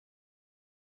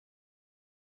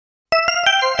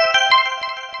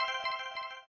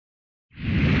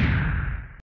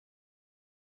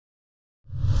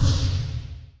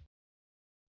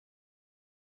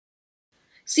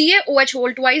CaOH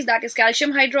whole twice, that is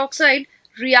calcium hydroxide,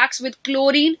 reacts with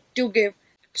chlorine to give.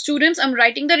 Students, I'm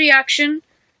writing the reaction.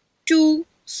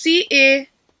 2CaOH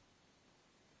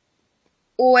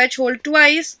whole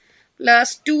twice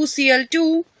plus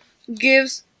 2Cl2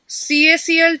 gives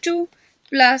CaCl2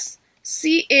 plus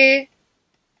CaOCl2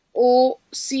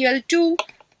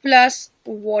 plus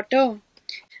water.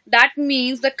 That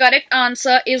means the correct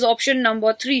answer is option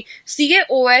number 3.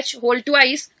 CaOH whole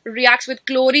twice reacts with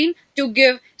chlorine to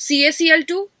give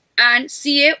CaCl2 and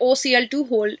CaOCl2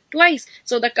 whole twice.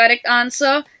 So the correct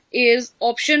answer is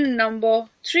option number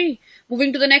 3.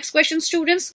 Moving to the next question,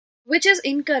 students. Which is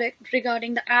incorrect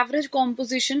regarding the average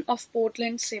composition of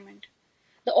Portland cement?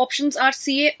 The options are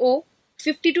CaO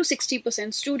 50 to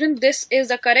 60%. Student, this is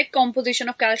the correct composition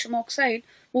of calcium oxide.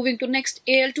 Moving to next,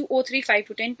 Al2O3 5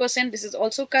 to 10%. This is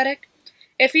also correct.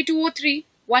 Fe2O3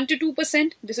 1 to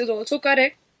 2%. This is also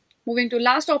correct. Moving to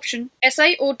last option,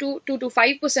 SiO2 2 to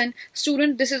 5%.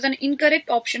 Student, this is an incorrect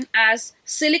option as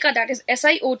silica, that is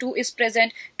SiO2, is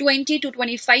present 20 to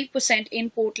 25%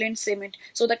 in Portland cement.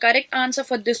 So the correct answer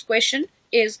for this question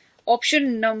is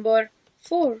option number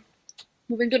 4.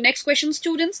 Moving to next question,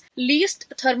 students.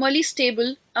 Least thermally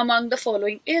stable among the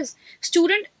following is.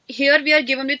 Student, here we are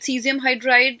given with cesium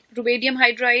hydride, rubidium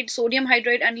hydride, sodium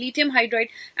hydride and lithium hydride,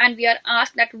 and we are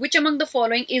asked that which among the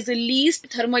following is the least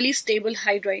thermally stable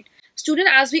hydride. Student,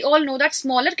 as we all know that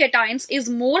smaller cations is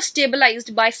more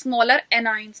stabilized by smaller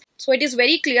anions. So it is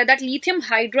very clear that lithium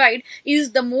hydride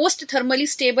is the most thermally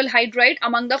stable hydride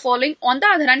among the following. On the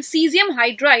other hand, cesium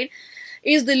hydride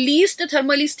is the least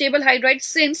thermally stable hydride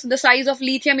since the size of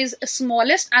lithium is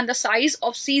smallest and the size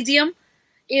of cesium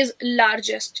is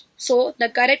largest. So the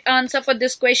correct answer for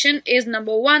this question is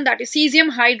number 1, that is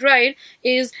cesium hydride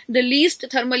is the least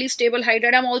thermally stable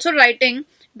hydride. I'm also writing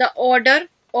the order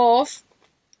of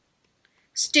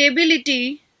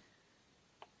stability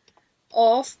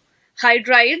of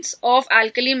hydrides of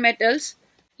alkali metals.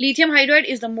 Lithium hydride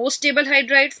is the most stable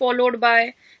hydride, followed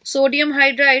by sodium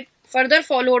hydride, further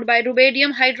followed by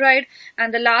rubidium hydride,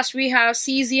 and the last we have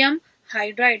cesium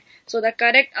hydride. So the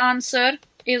correct answer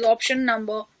is option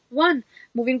number 1.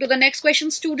 Moving to the next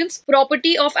question, students.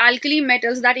 Property of alkali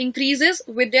metals that increases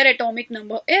with their atomic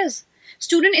number is.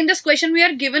 Student, in this question we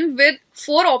are given with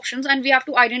 4 options and we have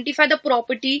to identify the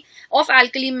property of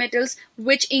alkali metals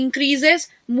which increases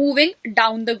moving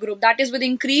down the group, that is with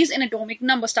increase in atomic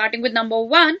number. Starting with number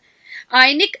 1,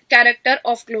 ionic character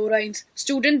of chlorides.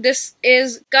 Student, this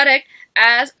is correct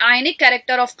as ionic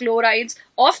character of chlorides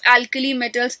of alkali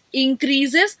metals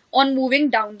increases on moving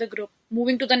down the group.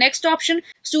 Moving to the next option,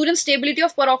 student, stability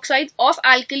of peroxides of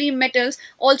alkali metals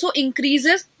also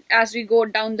increases as we go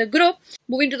down the group.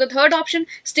 Moving to the third option,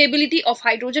 stability of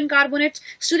hydrogen carbonates.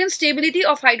 Student, stability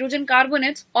of hydrogen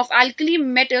carbonates of alkali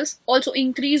metals also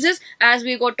increases as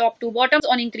we go top to bottom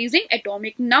on increasing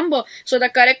atomic number. So the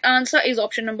correct answer is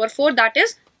option number 4, that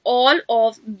is all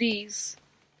of these.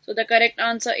 So the correct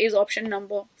answer is option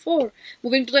number 4.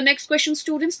 Moving to the next question,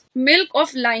 students. Milk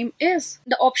of lime is.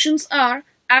 The options are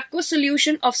aqueous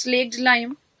solution of slaked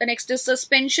lime. The next is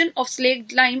suspension of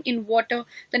slaked lime in water.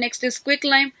 The next is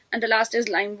quicklime, and the last is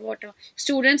lime water.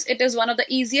 Students, it is one of the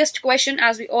easiest question,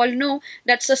 as we all know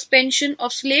that suspension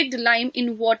of slaked lime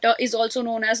in water is also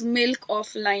known as milk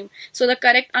of lime. So the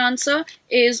correct answer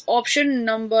is option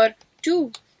number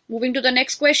 2. Moving to the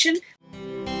next question.